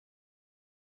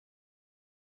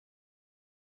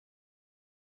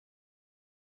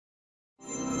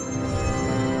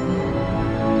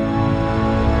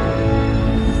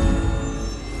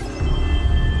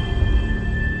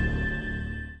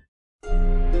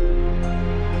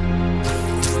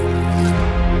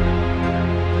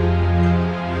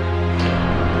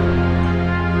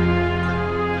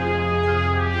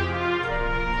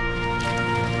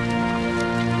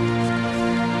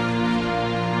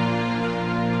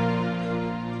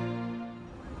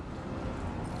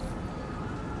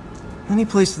Any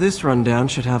place this rundown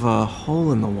should have a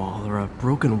hole in the wall or a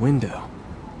broken window.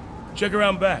 Check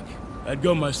around back. I'd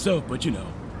go myself, but you know,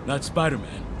 not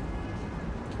Spider-Man.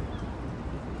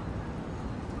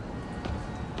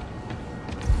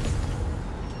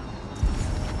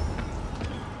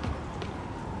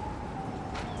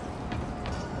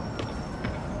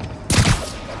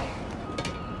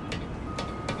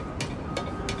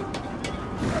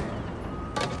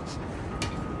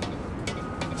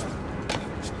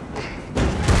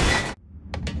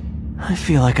 I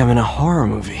feel like I'm in a horror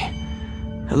movie.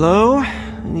 Hello?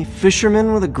 Any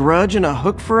fisherman with a grudge and a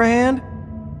hook for a hand?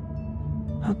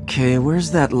 Okay,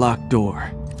 where's that locked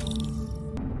door?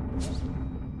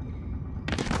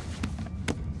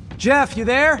 Jeff, you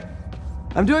there?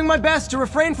 I'm doing my best to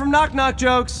refrain from knock-knock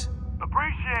jokes.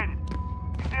 Appreciate it.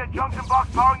 You see a junction box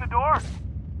powering the door?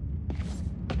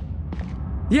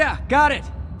 Yeah, got it.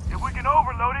 If we can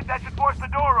overload it, that should force the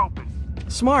door open.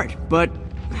 Smart, but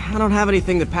I don't have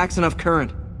anything that packs enough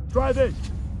current. Try this.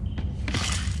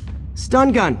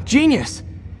 Stun gun, genius!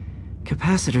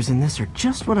 Capacitors in this are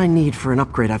just what I need for an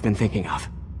upgrade I've been thinking of.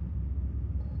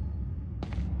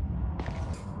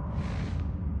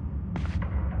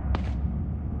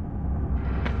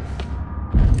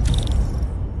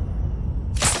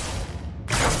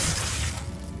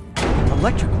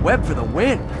 Electric web for the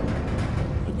win!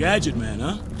 A gadget man,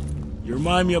 huh? You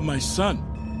remind me of my son.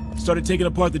 Started taking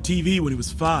apart the TV when he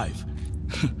was 5.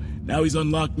 Now he's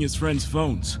unlocking his friends'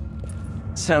 phones.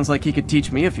 Sounds like he could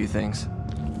teach me a few things.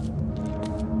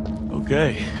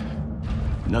 Okay.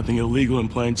 Nothing illegal in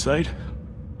plain sight?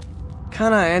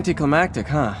 Kinda anticlimactic,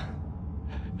 huh?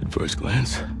 At first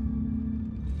glance.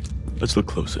 Let's look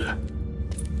closer.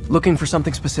 Looking for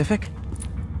something specific?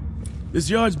 This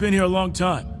yard's been here a long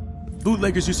time.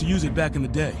 Bootleggers used to use it back in the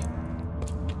day.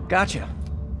 Gotcha.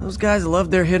 Those guys loved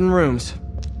their hidden rooms.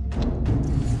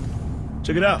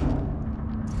 Check it out.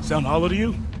 Sound hollow to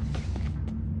you?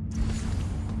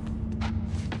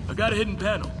 I got a hidden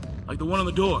panel, like the one on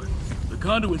the door. The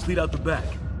conduits lead out the back.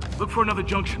 Look for another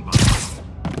junction box.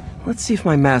 Let's see if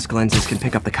my mask lenses can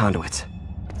pick up the conduits.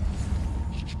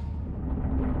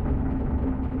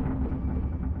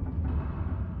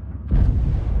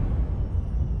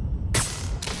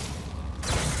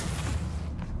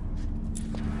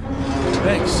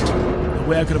 Thanks. No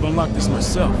way I could have unlocked this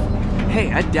myself.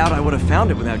 Hey, I doubt I would have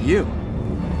found it without you.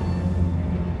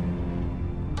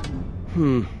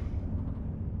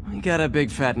 We got a big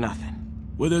fat nothing.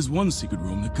 Well, there's one secret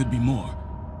room that could be more.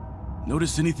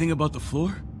 Notice anything about the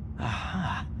floor?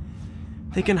 Aha.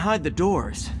 They can hide the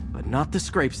doors, but not the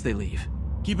scrapes they leave.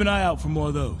 Keep an eye out for more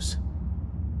of those.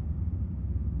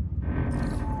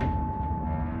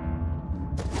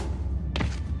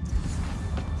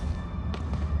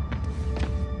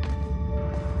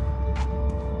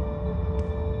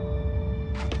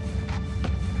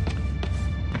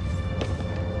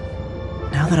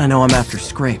 Now that I know I'm after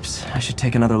scrapes, I should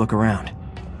take another look around.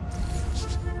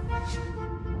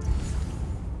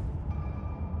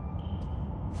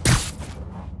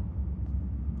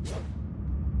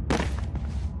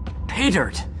 Pay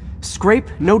dirt! Scrape,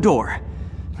 no door.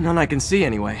 None I can see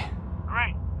anyway.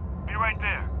 Great. Be right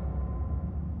there.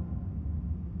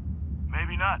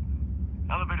 Maybe not.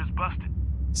 Elevator's busted.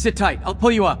 Sit tight, I'll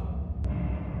pull you up.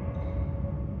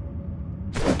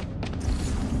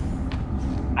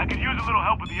 I could use a little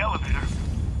help with the elevator.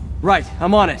 Right,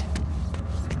 I'm on it.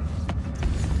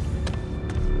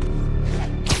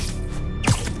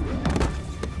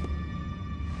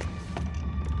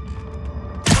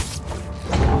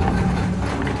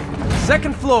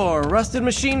 Second floor, rusted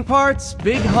machine parts,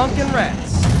 big honkin'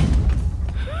 rats.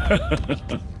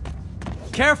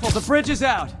 Careful, the bridge is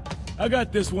out. I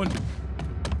got this one.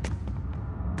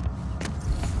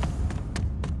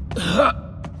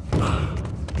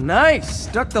 Nice,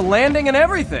 stuck the landing and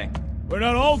everything. We're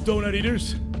not all donut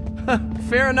eaters.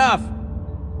 Fair enough.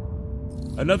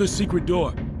 Another secret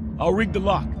door. I'll rig the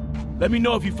lock. Let me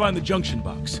know if you find the junction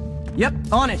box. Yep,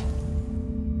 on it.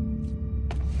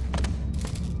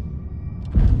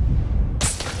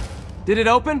 Did it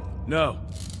open? No.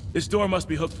 This door must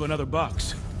be hooked to another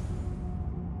box.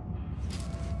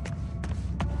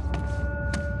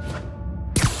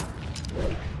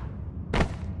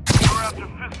 You were after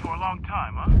Fisk for a long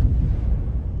time, huh?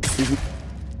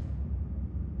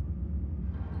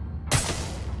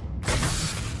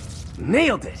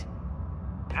 Nailed it.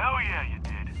 Hell yeah, you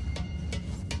did.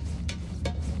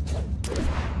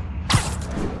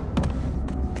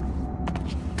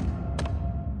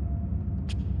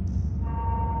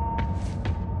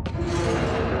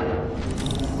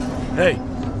 Hey,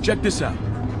 check this out.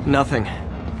 Nothing.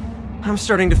 I'm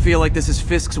starting to feel like this is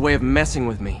Fisk's way of messing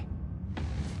with me.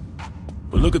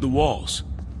 But look at the walls.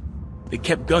 They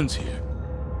kept guns here.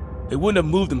 They wouldn't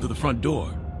have moved them to the front door.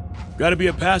 Gotta be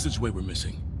a passageway we're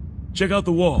missing. Check out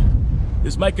the wall.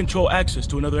 This might control access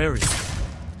to another area.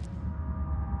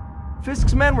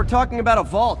 Fisk's men were talking about a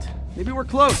vault. Maybe we're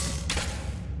close.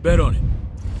 Bet on it.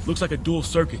 Looks like a dual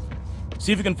circuit.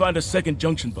 See if you can find a second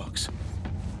junction box.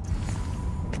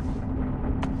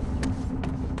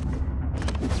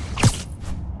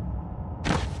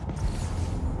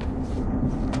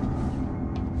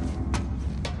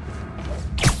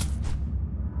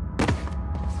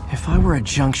 If I were a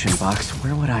junction box,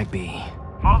 where would I be?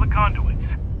 Follow the conduits.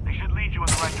 They should lead you in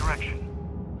the right direction.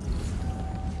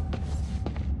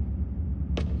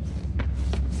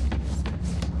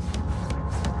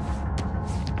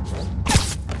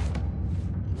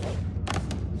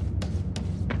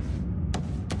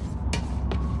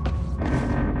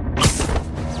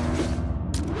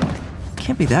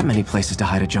 Can't be that many places to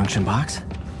hide a junction box.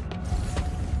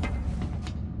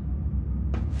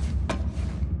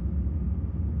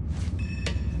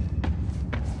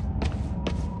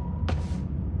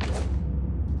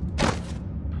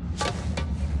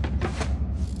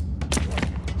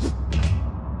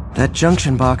 That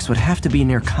junction box would have to be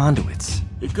near conduits.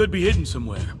 It could be hidden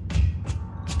somewhere.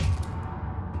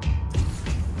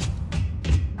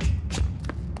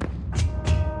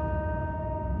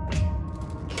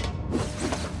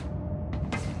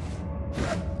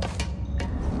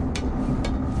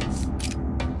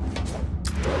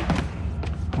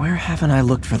 Where haven't I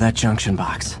looked for that junction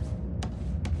box?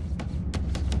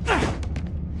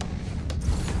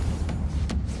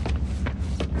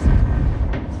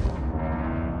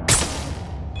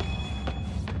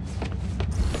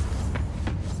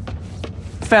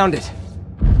 Found it.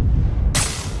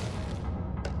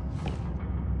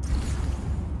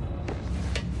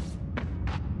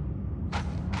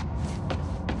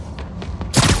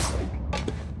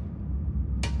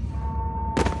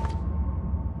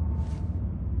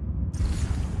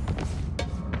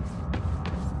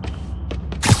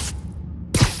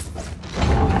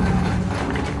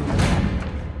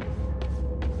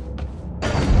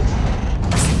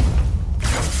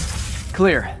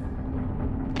 Clear.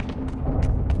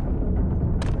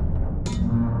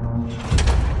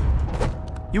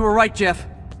 You were right, Jeff.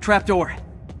 Trapdoor.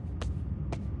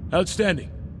 Outstanding.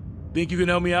 Think you can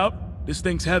help me out? This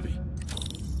thing's heavy.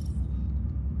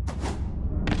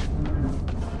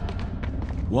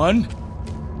 1,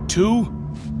 2,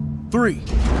 3.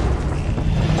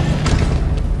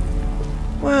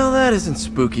 Well, that isn't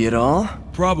spooky at all.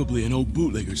 Probably an old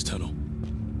bootlegger's tunnel.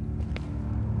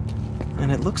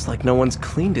 And it looks like no one's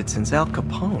cleaned it since Al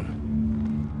Capone.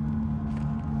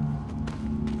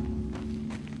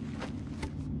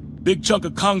 Big chunk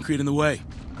of concrete in the way.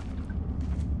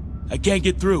 I can't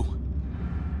get through.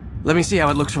 Let me see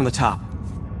how it looks from the top.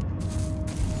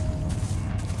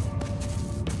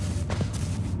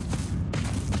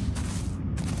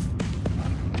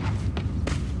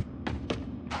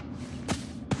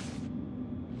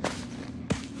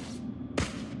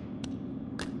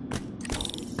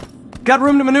 Got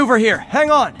room to maneuver here.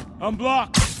 Hang on. I'm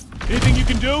blocked. Anything you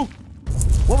can do?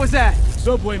 What was that?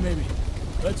 Subway, maybe.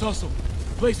 Let's hustle.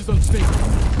 Place is unstable.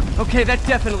 Okay, that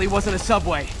definitely wasn't a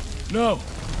subway. No.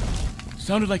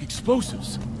 Sounded like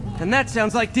explosives. And that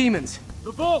sounds like demons.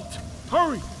 The vault!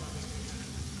 Hurry!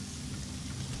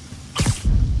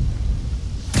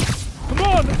 Come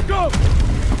on, let's go!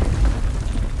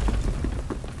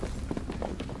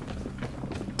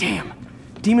 Damn.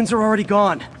 Demons are already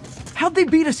gone. How'd they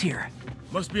beat us here?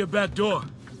 Must be a back door.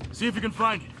 See if you can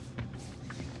find it.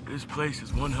 This place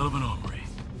is one hell of an armory.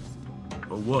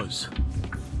 Or was.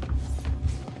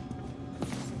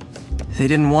 They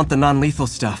didn't want the non-lethal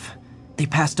stuff. They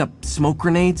passed up smoke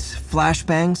grenades,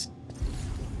 flashbangs.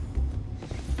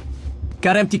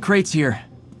 Got empty crates here.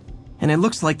 And it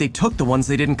looks like they took the ones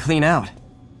they didn't clean out.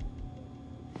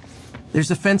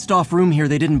 There's a fenced-off room here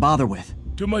they didn't bother with.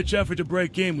 Too much effort to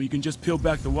break in when you can just peel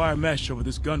back the wire mesh over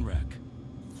this gun rack.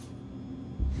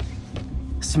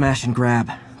 Smash and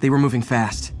grab. They were moving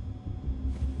fast.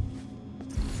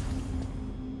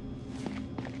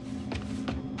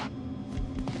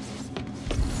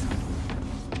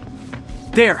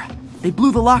 There! They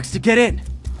blew the locks to get in!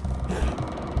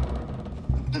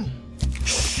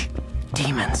 Shh!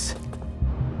 Demons.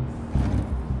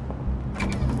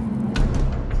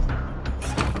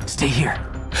 Stay here.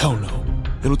 Hell no.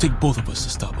 It'll take both of us to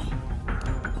stop them.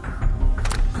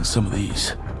 And some of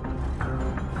these.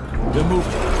 They're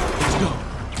moving. Let's go.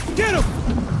 Get him!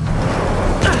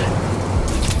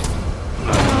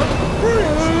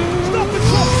 Freeze! Stop the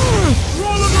truck!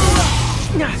 Roll him around!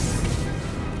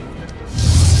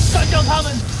 战争他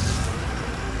们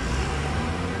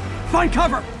Find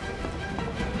cover!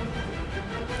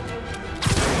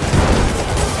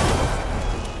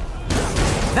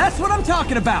 That's what I'm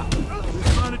talking about!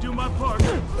 Trying to do my part.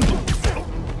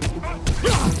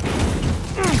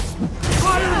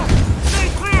 Fire! Stay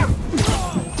clear!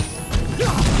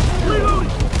 Reload!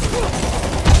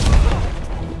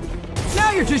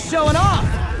 Now you're just showing off!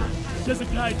 There's a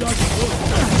guy dodging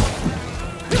bullets.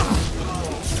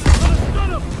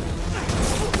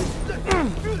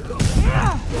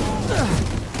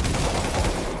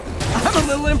 I'm a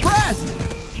little impressed!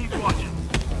 Keep watching.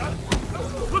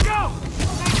 Look out!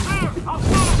 Stay clear! I'll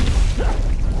stun him!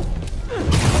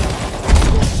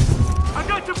 I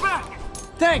got your back!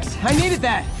 Thanks, I needed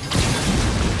that!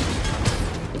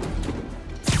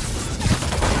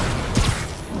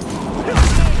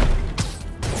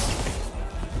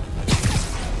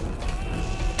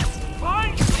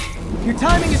 Fine! Your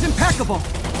timing is impeccable!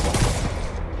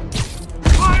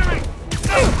 Firing!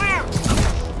 Stay clear!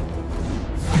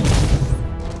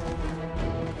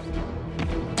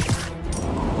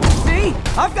 See?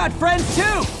 I've got friends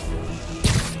too!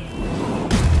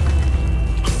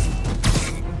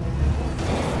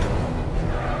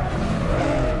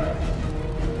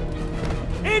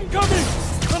 Incoming!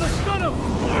 Gonna stun him!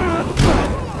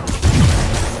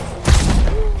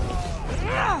 He's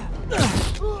down!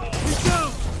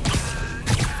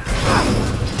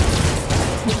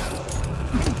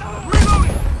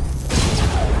 Reloading!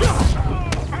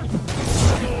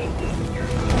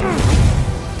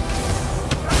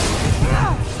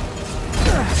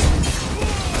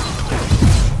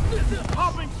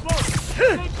 Popping smoke!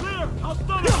 Stay clear! I'll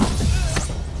stun him!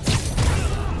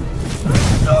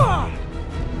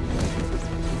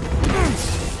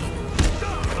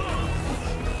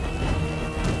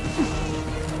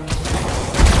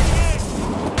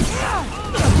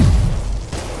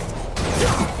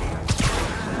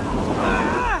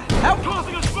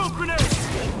 Tossing a smoke grenade!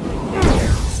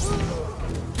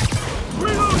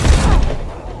 Reload!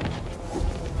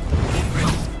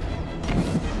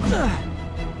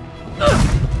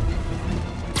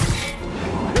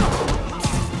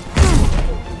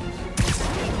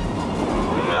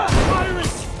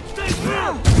 Firing! Stay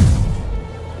clear!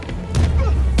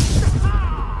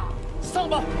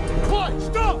 Selma! What?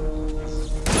 Stop!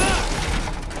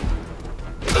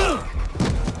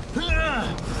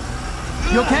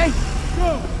 You okay? Go!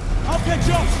 I'll catch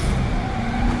up!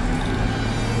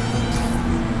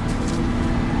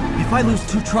 If I lose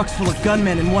 2 trucks full of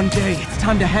gunmen in one day, it's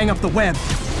time to hang up the web.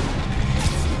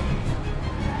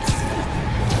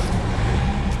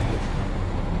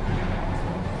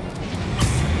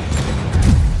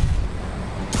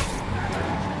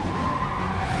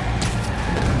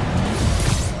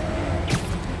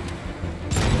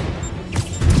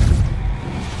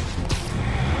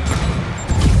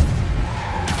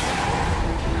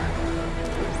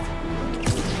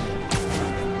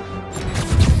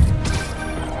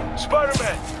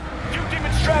 Spider-Man! Few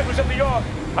demon stragglers at the yard.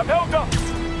 I'm held up.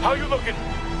 How you looking?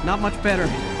 Not much better.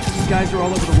 These guys are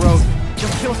all over the road. They'll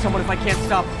kill someone if I can't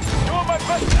stop them. Doing my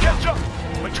best to catch up,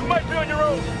 but you might be on your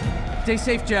own. Stay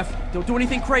safe, Jeff. Don't do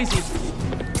anything crazy.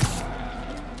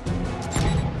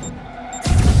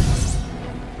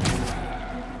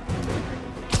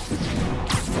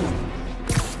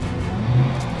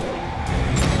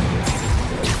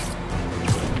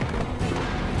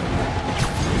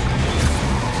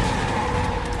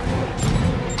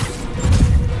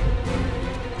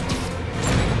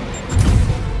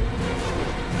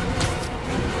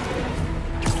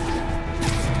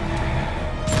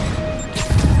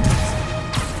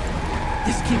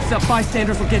 Keeps up,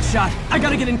 bystanders will get shot. I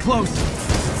gotta get in close.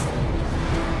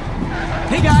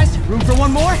 Hey guys, room for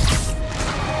one more?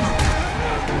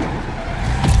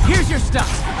 Here's your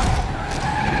stuff.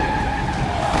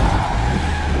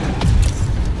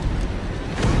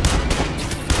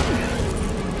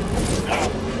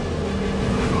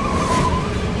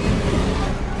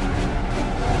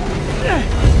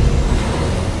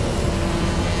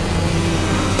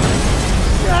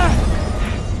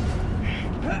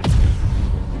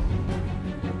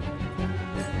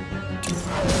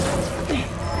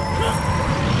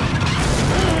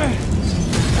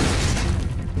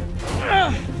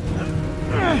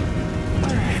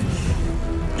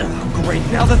 Great,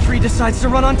 now the 3 decides to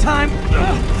run on time.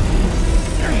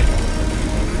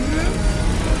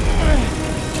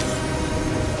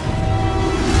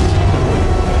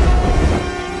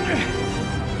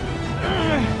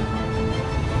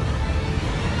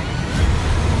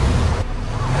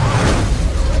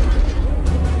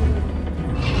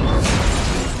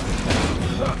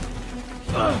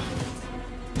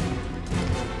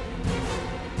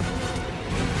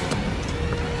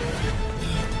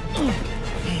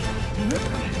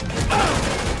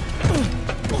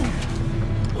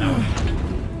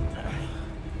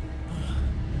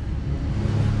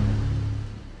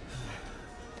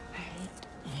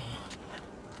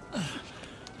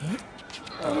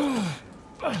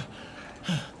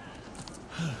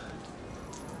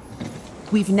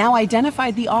 We've now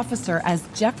identified the officer as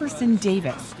Jefferson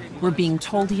Davis. We're being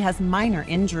told he has minor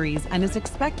injuries and is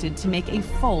expected to make a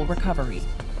full recovery.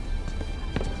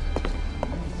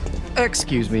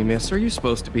 Excuse me, miss. Are you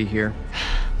supposed to be here?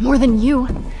 More than you.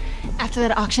 After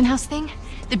that auction house thing,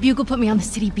 the Bugle put me on the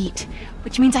city beat,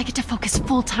 which means I get to focus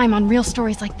full-time on real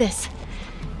stories like this.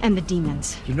 And the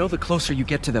demons. You know the closer you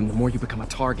get to them, the more you become a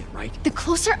target, right? The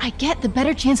closer I get, the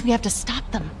better chance we have to stop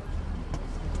them.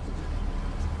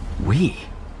 We?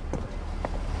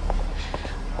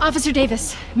 Officer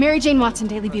Davis, Mary Jane Watson,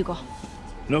 Daily Bugle.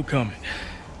 No comment.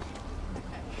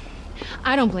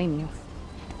 I don't blame you.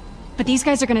 But these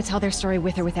guys are gonna tell their story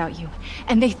with or without you,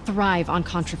 and they thrive on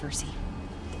controversy.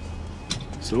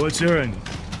 So what's your angle?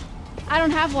 I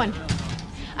don't have one.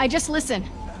 I just listen.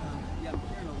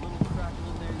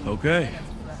 Okay.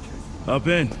 Hop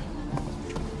in.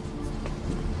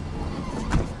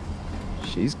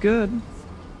 She's good.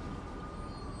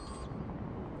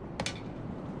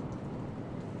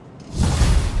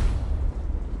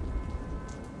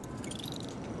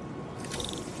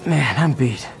 Man, I'm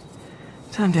beat.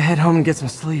 Time to head home and get some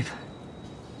sleep.